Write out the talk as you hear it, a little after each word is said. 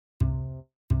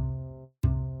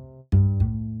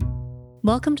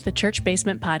Welcome to the Church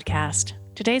Basement Podcast.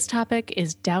 Today's topic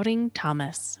is Doubting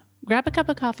Thomas. Grab a cup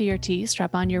of coffee or tea,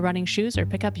 strap on your running shoes, or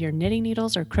pick up your knitting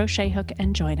needles or crochet hook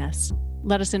and join us.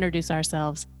 Let us introduce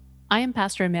ourselves. I am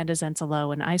Pastor Amanda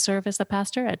Zenzalo, and I serve as the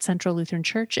pastor at Central Lutheran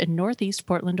Church in Northeast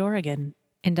Portland, Oregon.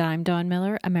 And I'm Dawn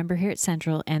Miller, a member here at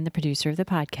Central and the producer of the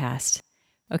podcast.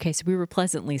 Okay, so we were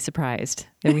pleasantly surprised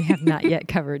that we have not yet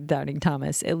covered Doubting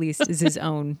Thomas, at least as his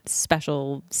own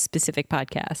special, specific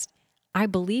podcast. I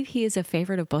believe he is a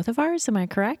favorite of both of ours. Am I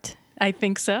correct? I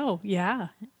think so, yeah.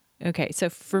 Okay, so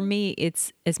for me,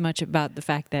 it's as much about the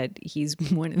fact that he's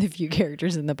one of the few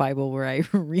characters in the Bible where I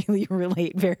really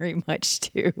relate very much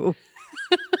to.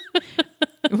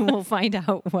 We'll find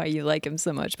out why you like him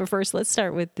so much. But first, let's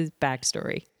start with his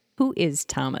backstory. Who is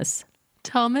Thomas?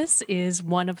 Thomas is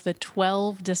one of the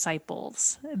 12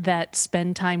 disciples that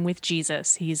spend time with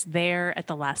Jesus. He's there at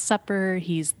the Last Supper.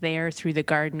 He's there through the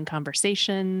garden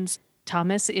conversations.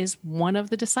 Thomas is one of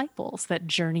the disciples that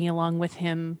journey along with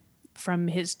him from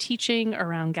his teaching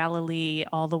around Galilee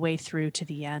all the way through to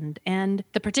the end. And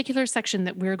the particular section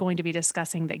that we're going to be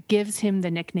discussing that gives him the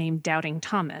nickname Doubting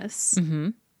Thomas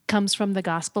comes from the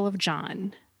Gospel of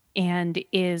John and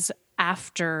is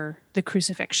after the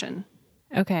crucifixion.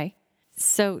 Okay.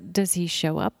 So does he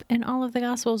show up in all of the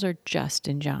Gospels or just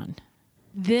in John?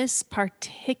 This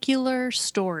particular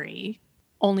story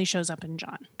only shows up in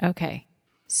John. Okay.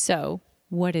 So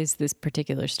what is this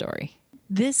particular story?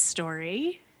 This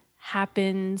story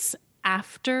happens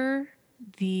after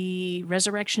the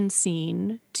resurrection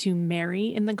scene to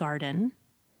Mary in the garden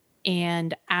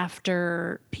and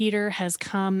after Peter has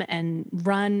come and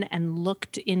run and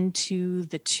looked into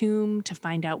the tomb to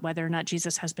find out whether or not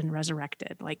Jesus has been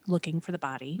resurrected, like looking for the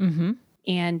body.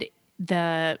 And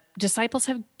the disciples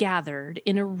have gathered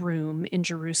in a room in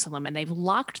Jerusalem and they've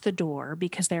locked the door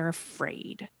because they're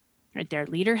afraid. Right? Their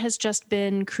leader has just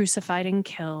been crucified and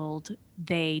killed.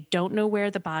 They don't know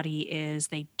where the body is.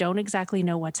 They don't exactly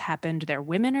know what's happened. Their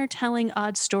women are telling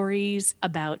odd stories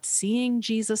about seeing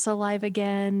Jesus alive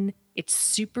again. It's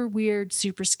super weird,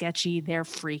 super sketchy. They're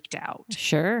freaked out.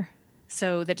 Sure.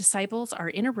 So the disciples are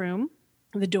in a room.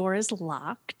 The door is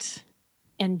locked.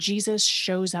 And Jesus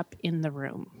shows up in the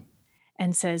room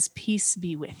and says, "Peace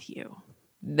be with you."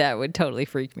 That would totally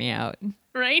freak me out.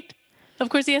 Right? Of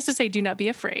course, he has to say, "Do not be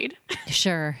afraid,"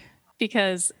 Sure.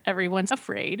 because everyone's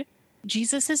afraid.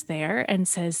 Jesus is there and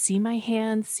says, "See my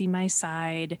hands, see my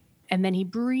side." And then he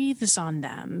breathes on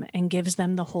them and gives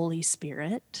them the Holy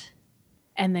Spirit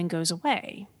and then goes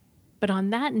away. But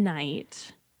on that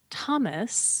night,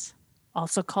 Thomas,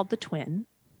 also called the twin,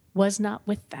 was not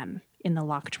with them in the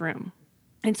locked room.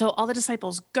 And so all the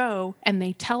disciples go and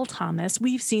they tell Thomas,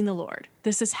 "We've seen the Lord.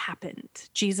 This has happened.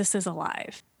 Jesus is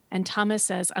alive." And Thomas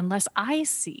says, "Unless I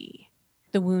see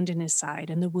the wound in his side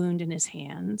and the wound in his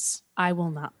hands, I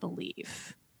will not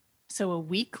believe." So a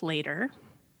week later,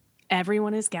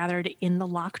 everyone is gathered in the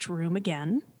locked room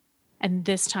again. And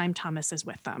this time Thomas is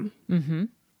with them.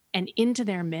 And into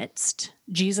their midst,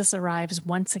 Jesus arrives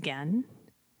once again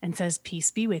and says,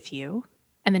 "Peace be with you."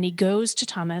 And then he goes to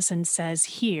Thomas and says,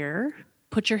 "Here,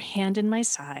 put your hand in my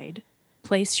side,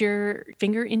 place your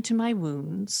finger into my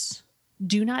wounds.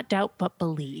 Do not doubt, but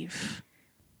believe."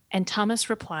 And Thomas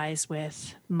replies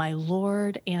with, "My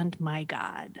Lord and my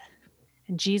God."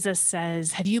 And Jesus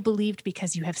says, "Have you believed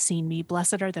because you have seen me?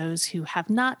 Blessed are those who have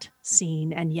not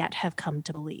seen and yet have come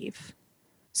to believe."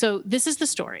 So this is the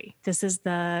story. This is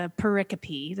the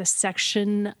pericope, the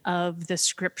section of the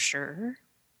scripture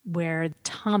where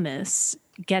Thomas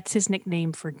gets his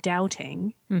nickname for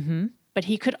doubting. But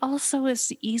he could also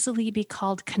as easily be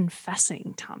called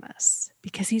Confessing Thomas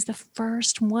because he's the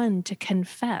first one to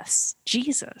confess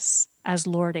Jesus as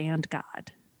Lord and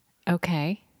God.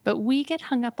 Okay. But we get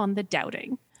hung up on the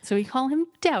doubting. So we call him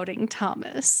Doubting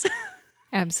Thomas.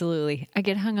 Absolutely. I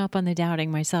get hung up on the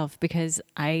doubting myself because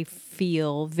I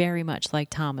feel very much like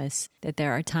Thomas that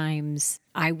there are times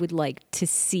I would like to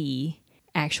see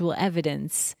actual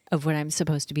evidence of what I'm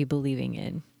supposed to be believing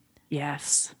in.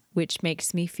 Yes. Which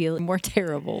makes me feel more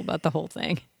terrible about the whole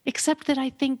thing. Except that I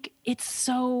think it's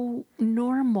so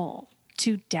normal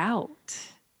to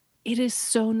doubt. It is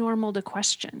so normal to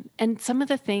question. And some of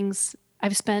the things,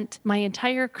 I've spent my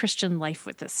entire Christian life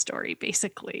with this story,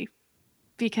 basically,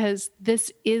 because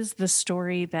this is the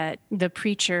story that the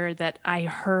preacher that I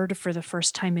heard for the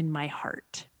first time in my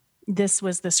heart. This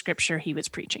was the scripture he was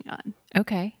preaching on.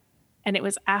 Okay. And it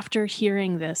was after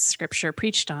hearing this scripture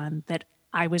preached on that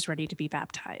I was ready to be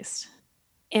baptized.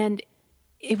 And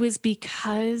it was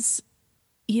because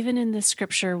even in the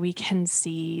scripture, we can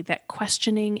see that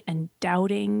questioning and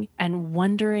doubting and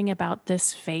wondering about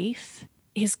this faith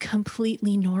is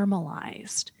completely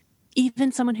normalized.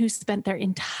 Even someone who spent their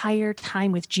entire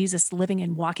time with Jesus living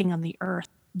and walking on the earth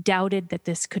doubted that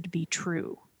this could be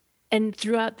true. And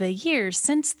throughout the years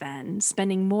since then,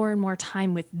 spending more and more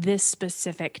time with this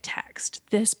specific text,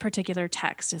 this particular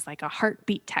text is like a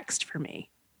heartbeat text for me.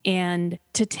 And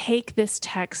to take this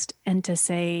text and to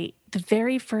say, the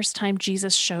very first time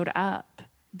Jesus showed up,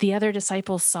 the other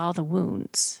disciples saw the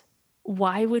wounds.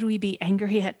 Why would we be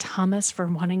angry at Thomas for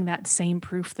wanting that same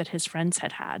proof that his friends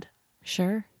had had?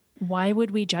 Sure. Why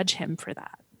would we judge him for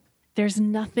that? There's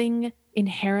nothing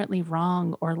inherently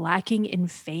wrong or lacking in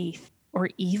faith or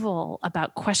evil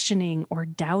about questioning or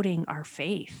doubting our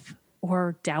faith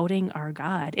or doubting our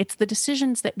God. It's the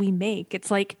decisions that we make.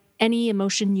 It's like any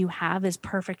emotion you have is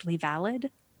perfectly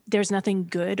valid. There's nothing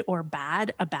good or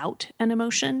bad about an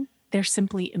emotion. They're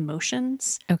simply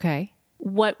emotions. Okay.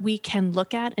 What we can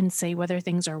look at and say whether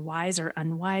things are wise or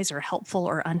unwise or helpful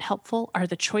or unhelpful are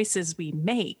the choices we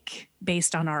make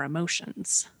based on our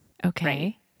emotions. Okay.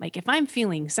 Right? Like if I'm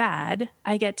feeling sad,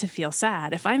 I get to feel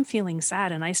sad. If I'm feeling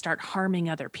sad and I start harming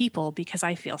other people because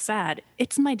I feel sad,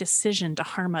 it's my decision to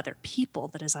harm other people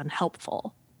that is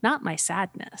unhelpful, not my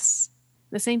sadness.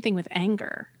 The same thing with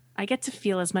anger. I get to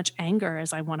feel as much anger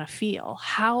as I want to feel.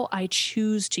 How I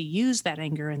choose to use that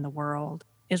anger in the world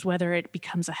is whether it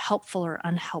becomes a helpful or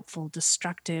unhelpful,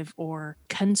 destructive or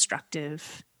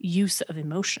constructive use of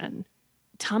emotion.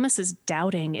 Thomas's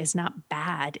doubting is not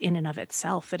bad in and of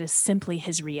itself. It is simply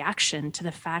his reaction to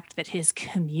the fact that his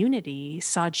community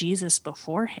saw Jesus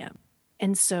before him.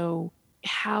 And so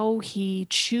how he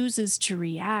chooses to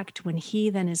react when he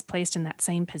then is placed in that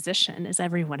same position as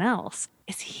everyone else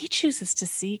is he chooses to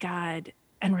see God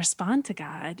and respond to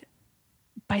God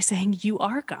by saying, "You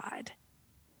are God."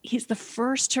 He's the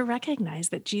first to recognize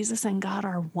that Jesus and God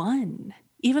are one.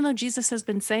 Even though Jesus has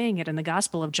been saying it in the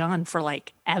Gospel of John for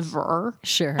like ever.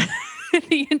 Sure.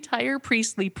 The entire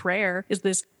priestly prayer is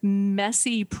this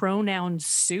messy pronoun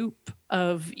soup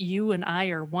of you and I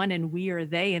are one and we are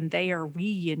they and they are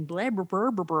we and blah, blah,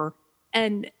 blah, blah, blah.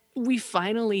 And we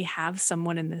finally have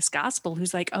someone in this gospel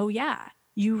who's like, oh yeah,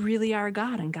 you really are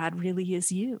God and God really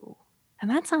is you.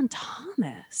 And that's on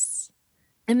Thomas.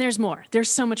 And there's more. There's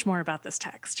so much more about this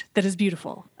text that is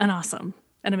beautiful and awesome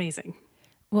and amazing.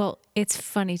 Well, it's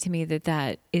funny to me that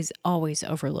that is always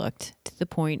overlooked to the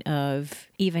point of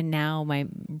even now my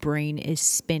brain is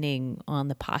spinning on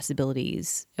the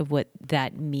possibilities of what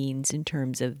that means in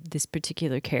terms of this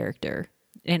particular character.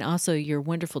 And also your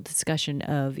wonderful discussion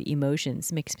of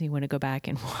emotions makes me want to go back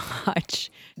and watch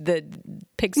the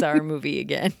Pixar movie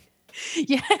again.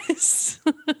 Yes.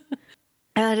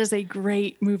 That is a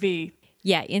great movie.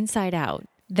 Yeah, Inside Out.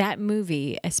 That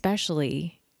movie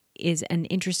especially is an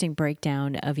interesting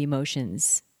breakdown of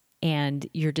emotions, and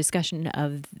your discussion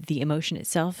of the emotion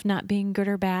itself not being good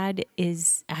or bad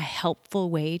is a helpful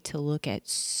way to look at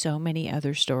so many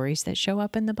other stories that show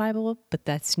up in the Bible, but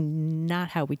that's not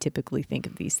how we typically think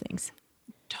of these things.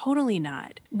 Totally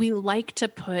not. We like to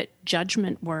put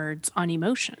judgment words on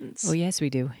emotions. Oh, yes, we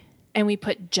do. And we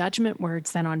put judgment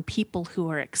words then on people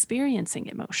who are experiencing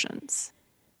emotions.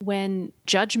 When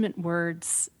judgment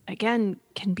words, again,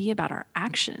 can be about our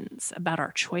actions, about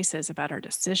our choices, about our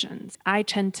decisions. I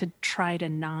tend to try to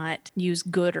not use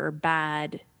good or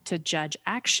bad to judge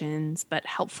actions, but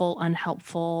helpful,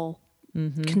 unhelpful,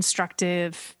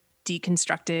 constructive,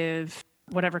 deconstructive,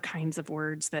 whatever kinds of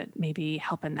words that maybe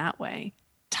help in that way.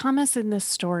 Thomas in this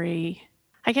story,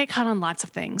 I get caught on lots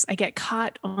of things. I get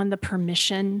caught on the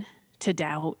permission to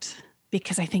doubt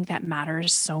because I think that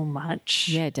matters so much.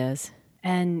 Yeah, it does.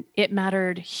 And it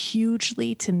mattered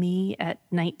hugely to me at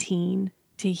 19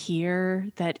 to hear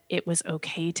that it was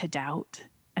okay to doubt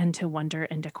and to wonder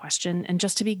and to question and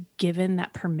just to be given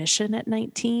that permission at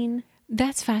 19.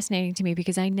 That's fascinating to me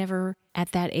because I never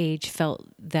at that age felt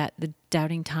that the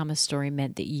Doubting Thomas story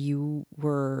meant that you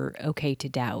were okay to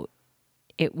doubt.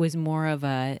 It was more of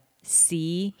a,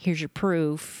 see, here's your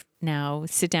proof. Now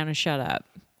sit down and shut up.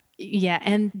 Yeah,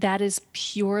 and that is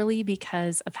purely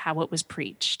because of how it was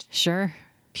preached. Sure.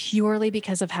 Purely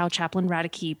because of how Chaplain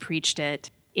Radke preached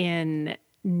it in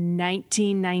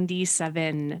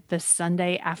 1997, the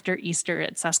Sunday after Easter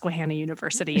at Susquehanna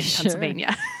University in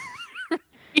Pennsylvania.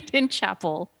 Right in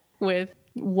chapel with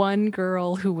one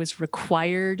girl who was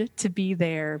required to be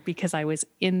there because I was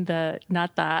in the,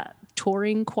 not the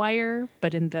touring choir,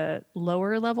 but in the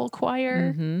lower level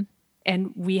choir. Mm-hmm.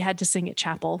 And we had to sing at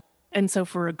chapel. And so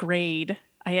for a grade,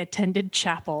 I attended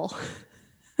chapel.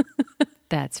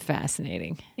 That's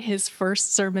fascinating. His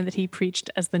first sermon that he preached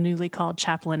as the newly called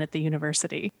chaplain at the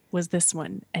university was this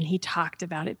one. And he talked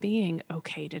about it being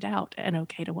okay to doubt and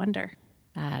okay to wonder.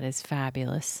 That is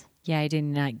fabulous. Yeah, I did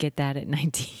not get that at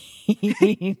 19.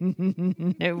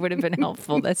 It would have been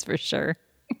helpful, that's for sure.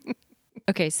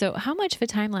 Okay, so how much of a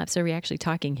time lapse are we actually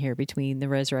talking here between the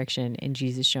resurrection and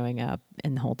Jesus showing up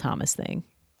and the whole Thomas thing?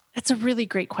 That's a really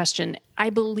great question. I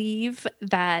believe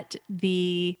that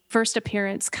the first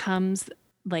appearance comes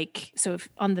so if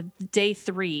on the day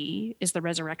 3 is the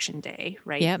resurrection day,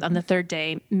 right? Yep. On the third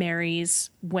day,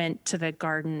 Mary's went to the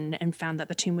garden and found that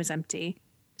the tomb was empty.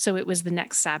 So it was the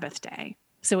next Sabbath day.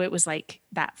 So it was like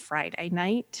that Friday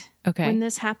night Okay. when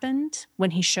this happened,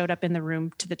 when he showed up in the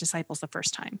room to the disciples the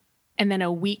first time. And then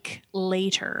a week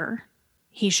later,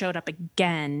 he showed up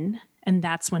again, and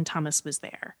that's when Thomas was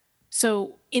there.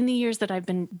 So in the years that I've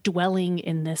been dwelling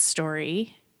in this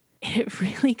story, it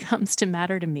really comes to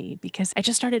matter to me because I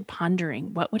just started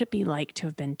pondering what would it be like to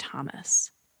have been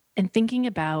Thomas and thinking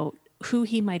about who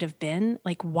he might have been.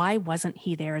 Like, why wasn't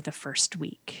he there the first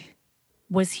week?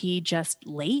 Was he just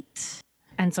late?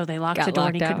 And so they locked the door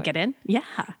and he couldn't get in?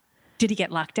 Yeah. Did he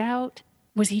get locked out?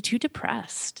 Was he too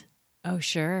depressed? Oh,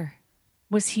 sure.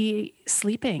 Was he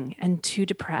sleeping and too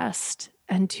depressed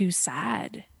and too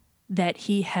sad that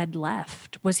he had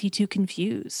left? Was he too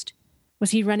confused? Was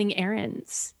he running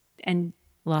errands and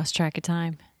lost track of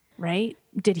time? Right?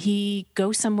 Did he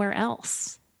go somewhere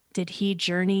else? Did he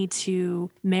journey to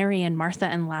Mary and Martha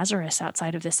and Lazarus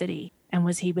outside of the city? And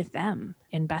was he with them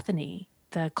in Bethany,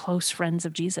 the close friends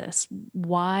of Jesus?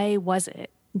 Why was it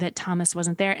that Thomas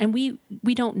wasn't there? And we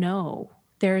don't know.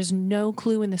 There's no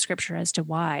clue in the scripture as to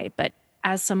why, but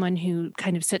as someone who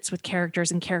kind of sits with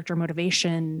characters and character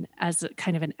motivation as a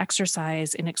kind of an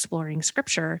exercise in exploring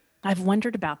scripture, I've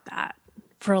wondered about that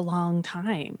for a long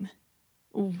time.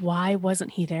 Why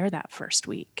wasn't he there that first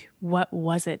week? What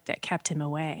was it that kept him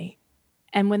away?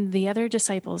 And when the other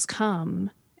disciples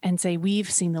come and say, "We've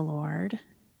seen the Lord,"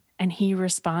 and he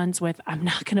responds with, "I'm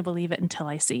not going to believe it until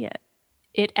I see it."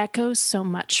 It echoes so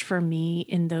much for me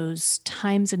in those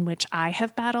times in which I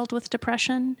have battled with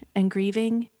depression and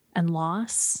grieving and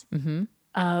loss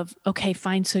of, okay,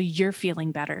 fine, so you're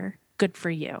feeling better. Good for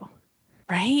you.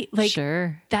 Right? Like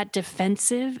sure. That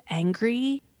defensive,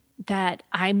 angry, that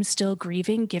I'm still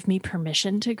grieving, give me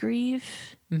permission to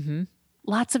grieve.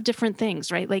 Lots of different things,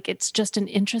 right? Like it's just an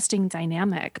interesting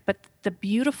dynamic. But the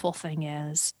beautiful thing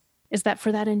is that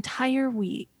for that entire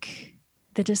week,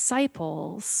 the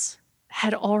disciples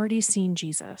had already seen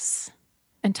Jesus.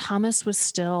 And Thomas was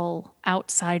still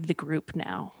outside the group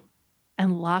now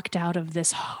and locked out of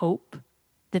this hope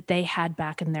that they had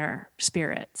back in their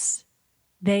spirits.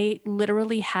 They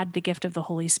literally had the gift of the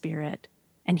Holy Spirit,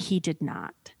 and he did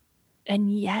not.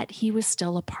 And yet he was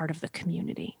still a part of the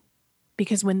community.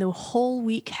 Because when the whole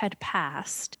week had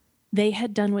passed, they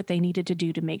had done what they needed to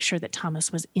do to make sure that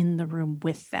Thomas was in the room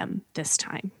with them this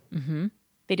time.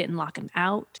 They didn't lock him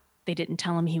out. They didn't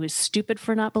tell him he was stupid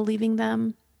for not believing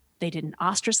them. They didn't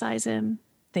ostracize him.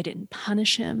 They didn't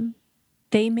punish him.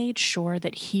 They made sure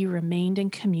that he remained in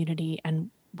community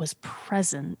and was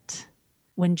present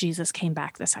when Jesus came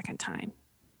back the second time.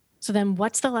 So then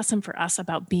what's the lesson for us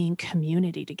about being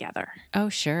community together? Oh,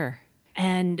 sure.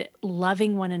 And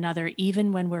loving one another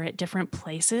even when we're at different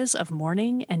places of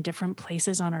mourning and different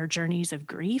places on our journeys of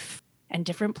grief and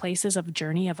different places of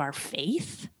journey of our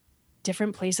faith,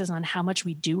 different places on how much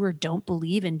we do or don't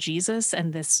believe in Jesus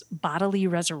and this bodily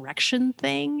resurrection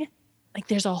thing. Like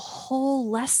there's a whole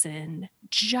lesson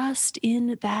just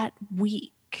in that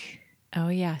week. Oh,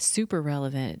 yeah. Super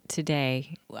relevant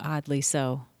today, oddly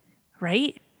so.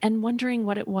 Right? And wondering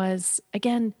what it was.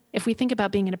 Again, if we think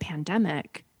about being in a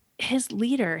pandemic, his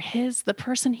leader, the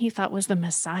person he thought was the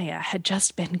Messiah, had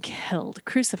just been killed,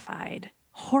 crucified,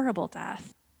 horrible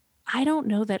death. I don't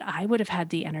know that I would have had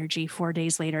the energy 4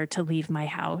 days later to leave my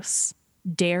house,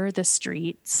 dare the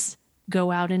streets,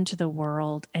 go out into the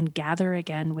world, and gather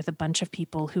again with a bunch of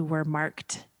people who were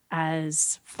marked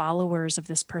as followers of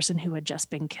this person who had just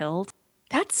been killed.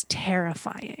 That's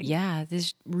terrifying. Yeah,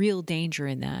 there's real danger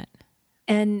in that.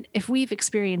 And if we've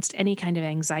experienced any kind of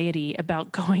anxiety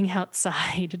about going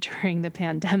outside during the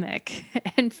pandemic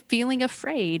and feeling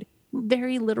afraid,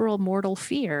 very literal mortal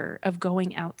fear of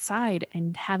going outside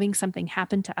and having something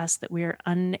happen to us that we're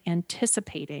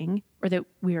unanticipating or that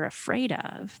we're afraid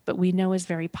of, but we know is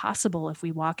very possible if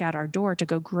we walk out our door to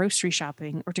go grocery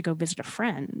shopping or to go visit a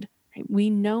friend. Right? We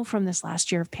know from this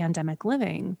last year of pandemic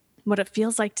living what it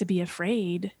feels like to be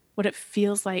afraid, what it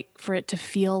feels like for it to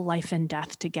feel life and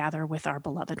death to gather with our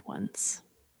beloved ones.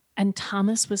 And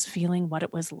Thomas was feeling what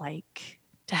it was like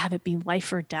to have it be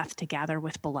life or death to gather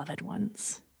with beloved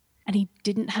ones. And he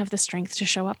didn't have the strength to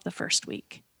show up the first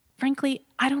week. Frankly,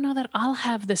 I don't know that I'll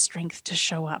have the strength to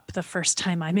show up the first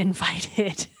time I'm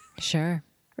invited. Sure.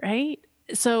 Right?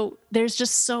 So there's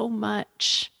just so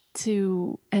much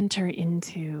to enter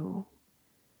into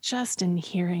just in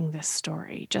hearing this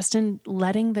story, just in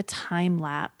letting the time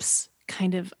lapse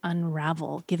kind of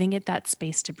unravel, giving it that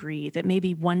space to breathe. It may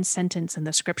be one sentence in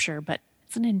the scripture, but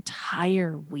it's an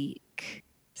entire week,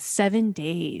 7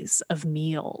 days of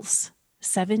meals,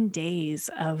 7 days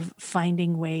of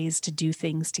finding ways to do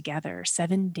things together,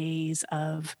 7 days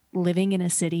of living in a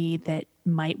city that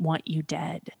might want you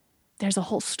dead. There's a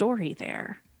whole story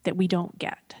there that we don't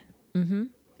get. Mm-hmm.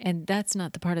 And that's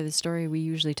not the part of the story we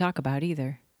usually talk about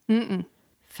either. Mm-mm.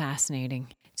 Fascinating.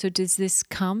 So does this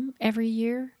come every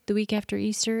year, the week after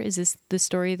Easter? Is this the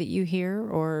story that you hear,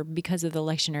 or because of the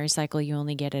lectionary cycle, you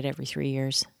only get it every 3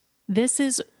 years? This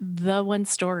is the one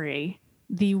story,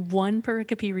 the one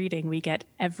pericope reading we get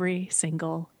every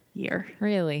single year.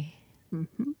 Really?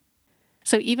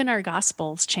 So even our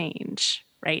gospels change,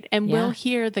 right? And Yeah. we'll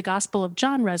hear the Gospel of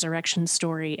John resurrection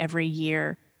story every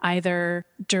year, either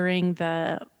during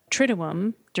the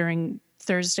Triduum, during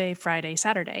Thursday, Friday,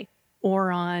 Saturday,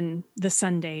 or on the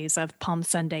Sundays of Palm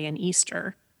Sunday and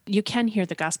Easter. You can hear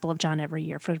the Gospel of John every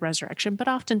year for the resurrection, but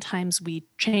oftentimes we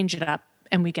change it up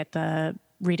and we get the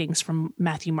readings from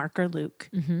Matthew, Mark, or Luke.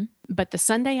 But the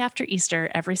Sunday after Easter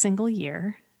every single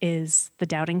year is the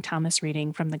Doubting Thomas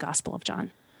reading from the Gospel of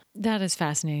John. That is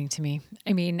fascinating to me.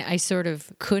 I mean, I sort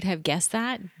of could have guessed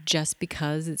that just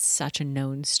because it's such a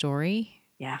known story.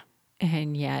 Yeah.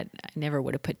 And yet I never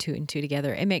would have put two and two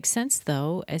together. It makes sense,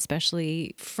 though,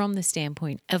 especially from the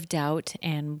standpoint of doubt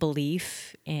and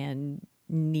belief and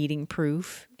needing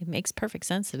proof. It makes perfect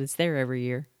sense that it's there every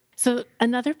year. So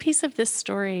another piece of this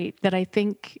story that I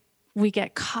think we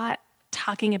get caught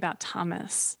talking about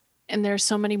Thomas, and there's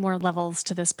so many more levels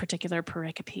to this particular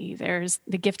pericope. There's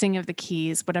the gifting of the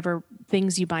keys. Whatever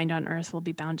things you bind on earth will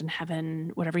be bound in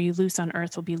heaven. Whatever you loose on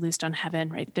earth will be loosed on heaven,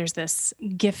 right? There's this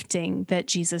gifting that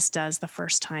Jesus does the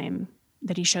first time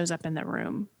that he shows up in the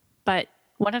room. But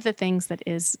one of the things that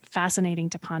is fascinating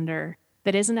to ponder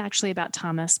that isn't actually about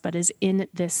Thomas, but is in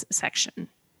this section,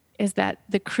 is that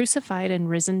the crucified and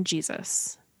risen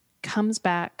Jesus comes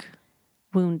back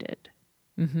wounded.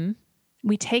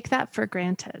 We take that for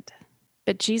granted,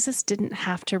 but Jesus didn't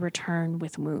have to return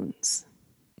with wounds.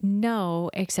 No,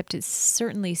 except it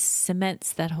certainly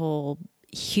cements that whole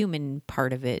human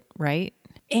part of it, right?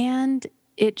 And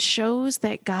it shows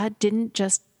that God didn't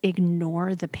just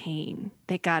ignore the pain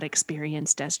that God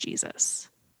experienced as Jesus.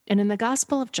 And in the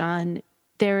Gospel of John,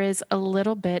 there is a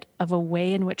little bit of a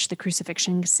way in which the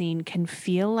crucifixion scene can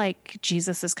feel like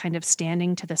Jesus is kind of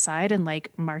standing to the side and like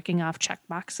marking off check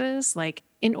boxes. Like,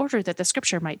 in order that the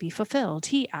scripture might be fulfilled,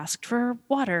 he asked for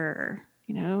water,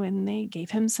 and they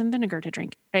gave him some vinegar to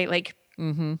drink, right? Like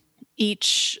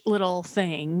each little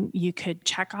thing you could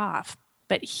check off.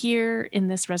 But here in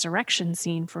this resurrection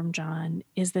scene from John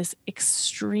is this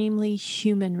extremely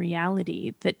human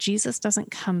reality that Jesus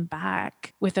doesn't come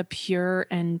back with a pure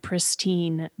and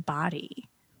pristine body.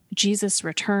 Jesus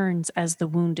returns as the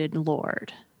wounded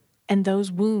Lord. And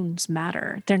those wounds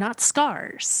matter. They're not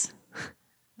scars.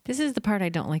 This is the part I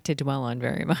don't like to dwell on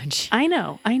very much. I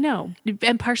know.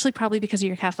 And partially probably because of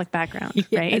your Catholic background,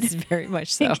 right? Yes, very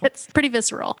much so. It's pretty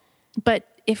visceral. But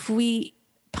if we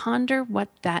ponder what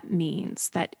that means,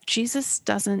 that Jesus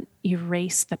doesn't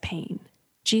erase the pain.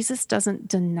 Jesus doesn't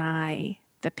deny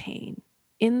the pain.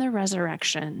 In the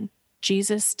resurrection,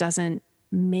 Jesus doesn't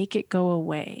make it go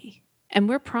away. And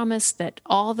we're promised that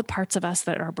all the parts of us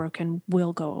that are broken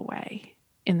will go away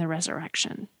in the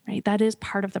resurrection, right? That is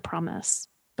part of the promise.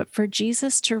 But for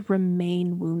Jesus to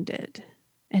remain wounded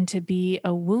and to be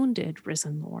a wounded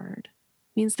risen Lord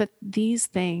means that these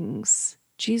things,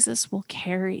 Jesus will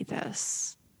carry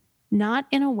this. Not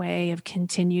in a way of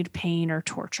continued pain or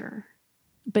torture,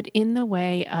 but in the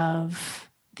way of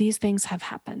these things have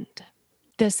happened.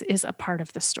 This is a part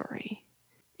of the story.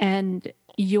 And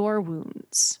your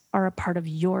wounds are a part of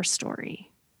your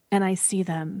story. And I see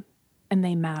them and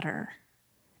they matter.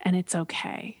 And it's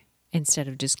okay. Instead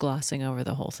of just glossing over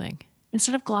the whole thing.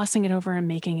 Instead of glossing it over and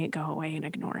making it go away and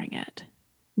ignoring it.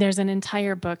 There's an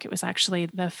entire book. It was actually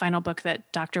the final book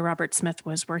that Dr. Robert Smith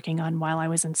was working on while I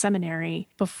was in seminary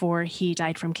before he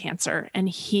died from cancer. And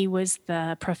he was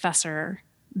the professor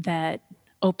that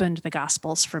opened the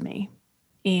Gospels for me.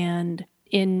 And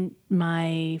in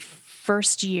my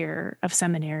first year of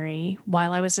seminary,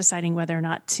 while I was deciding whether or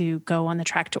not to go on the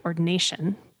track to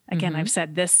ordination, again, I've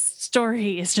said this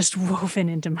story is just woven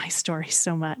into my story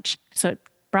so much. So it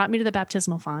brought me to the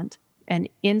baptismal font. And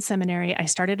in seminary, I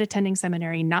started attending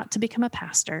seminary not to become a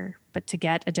pastor, but to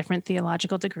get a different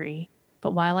theological degree.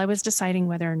 But while I was deciding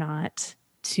whether or not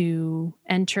to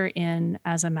enter in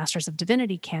as a Master's of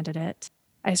Divinity candidate,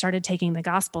 I started taking the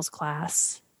Gospels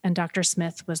class, and Dr.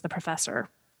 Smith was the professor.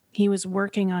 He was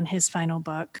working on his final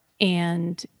book,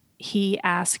 and he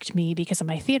asked me, because of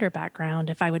my theater background,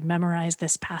 if I would memorize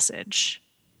this passage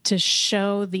to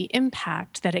show the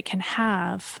impact that it can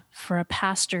have for a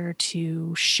pastor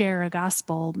to share a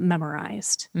gospel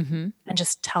memorized and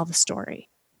just tell the story.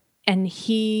 And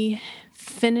he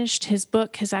finished his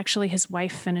book. His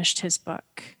wife finished his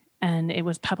book, and it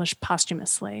was published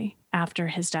posthumously after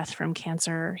his death from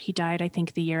cancer. He died, I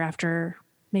think, the year after,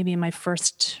 maybe in my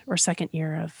first or second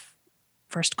year of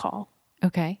First Call.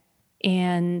 Okay.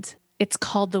 And it's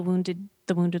called The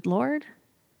Wounded Lord.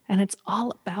 And it's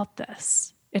all about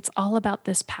this. It's all about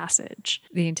this passage.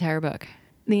 The entire book.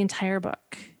 The entire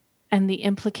book. And the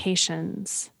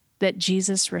implications that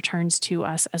Jesus returns to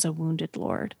us as a wounded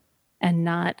Lord, and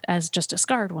not as just a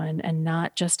scarred one, and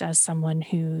not just as someone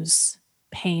whose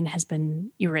pain has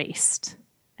been erased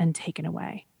and taken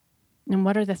away. And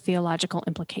what are the theological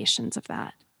implications of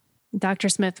that? Dr.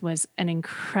 Smith was an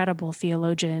incredible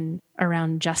theologian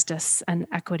around justice and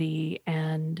equity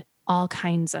and all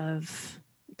kinds of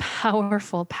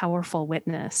powerful, powerful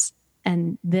witness.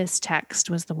 And this text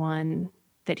was the one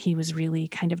that he was really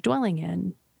kind of dwelling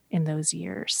in those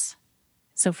years.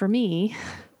 So for me,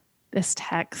 this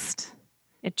text,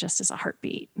 it just is a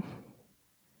heartbeat.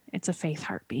 It's a faith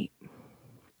heartbeat.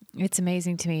 It's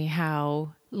amazing to me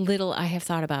how little I have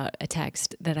thought about a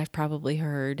text that I've probably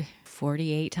heard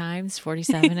 48 times,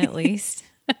 47 at least,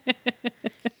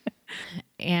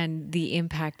 and the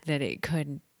impact that it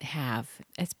could have.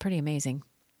 It's pretty amazing.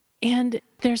 And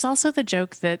there's also the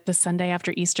joke that the Sunday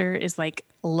after Easter is like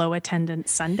low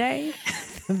attendance Sunday.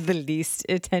 The least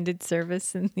attended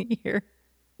service in the year.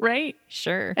 Right?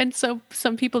 Sure. And so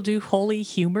some people do Holy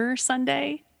Humor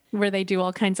Sunday, where they do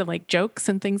all kinds of like jokes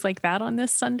and things like that on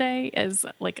this Sunday as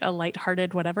like a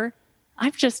lighthearted whatever.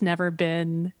 I've just never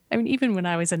been, I mean, even when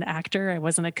I was an actor, I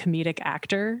wasn't a comedic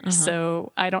actor.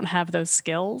 So I don't have those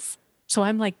skills. So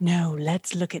I'm like, no,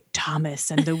 let's look at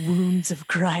Thomas and the wounds of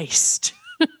Christ.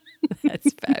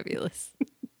 That's fabulous.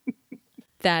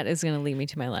 That is going to lead me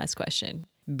to my last question,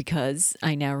 because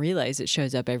I now realize it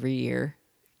shows up every year.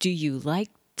 Do you like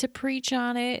to preach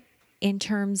on it in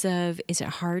terms of, is it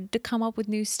hard to come up with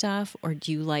new stuff, or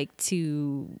do you like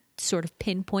to sort of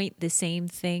pinpoint the same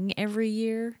thing every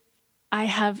year? I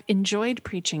have enjoyed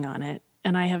preaching on it,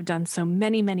 and I have done so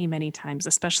many, many, many times,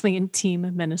 especially in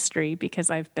team ministry, because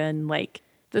I've been like,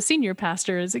 the senior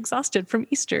pastor is exhausted from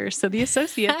Easter, so the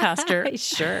associate pastor,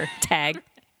 sure, tag,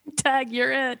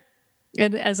 you're it.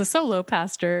 And as a solo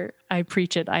pastor, I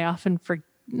preach it. I often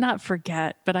not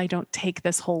forget, but I don't take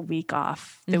this whole week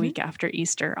off the week after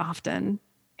Easter often.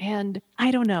 And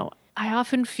I don't know. I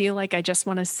often feel like I just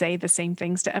want to say the same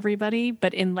things to everybody,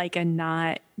 but in like a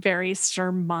not very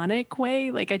sermonic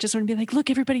way. Like I just want to be like, look,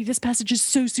 everybody, this passage is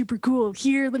so super cool.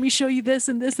 Here, let me show you this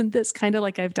and this and this, kind of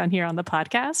like I've done here on the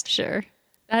podcast. Sure.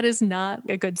 That is not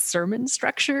a good sermon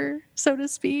structure, so to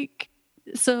speak.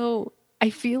 So I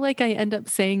feel like I end up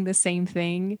saying the same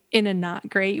thing in a not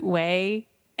great way.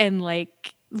 And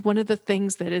like one of the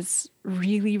things that is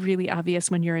really, really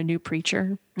obvious when you're a new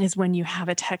preacher is when you have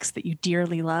a text that you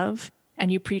dearly love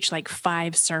and you preach like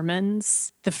 5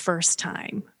 sermons the first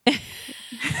time.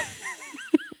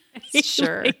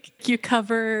 Sure. Like you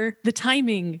cover the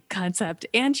timing concept,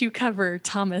 and you cover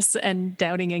Thomas and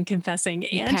doubting and confessing,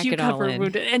 and you cover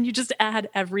wounded, and you just add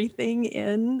everything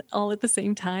in all at the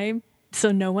same time.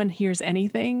 So no one hears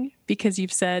anything because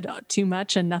you've said too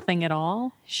much and nothing at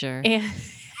all. Sure.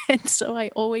 And so I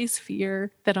always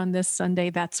fear that on this Sunday,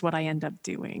 that's what I end up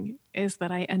doing, is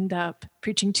that I end up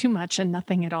preaching too much and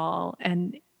nothing at all.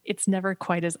 And it's never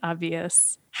quite as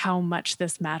obvious how much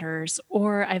this matters.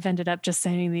 Or I've ended up just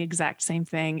saying the exact same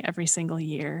thing every single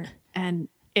year. And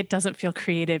it doesn't feel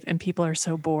creative, and people are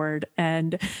so bored.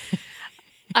 And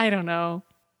I don't know.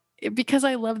 Because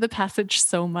I love the passage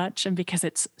so much, and because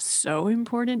it's so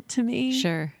important to me.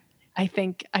 Sure. I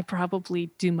think I probably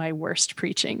do my worst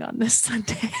preaching on this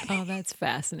Sunday. Oh, that's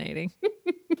fascinating.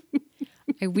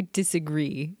 I would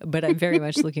disagree, but I'm very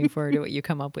much looking forward to what you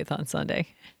come up with on Sunday.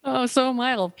 Oh, so am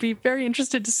I. I'll be very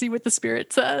interested to see what the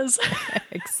Spirit says.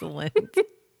 Excellent.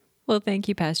 Well, thank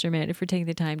you, Pastor Amanda, for taking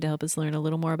the time to help us learn a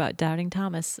little more about Doubting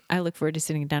Thomas. I look forward to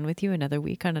sitting down with you another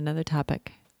week on another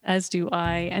topic. As do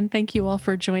I. And thank you all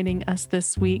for joining us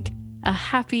this week. A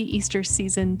happy Easter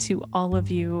season to all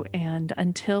of you. And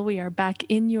until we are back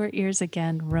in your ears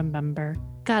again, remember,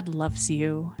 God loves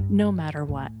you no matter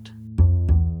what.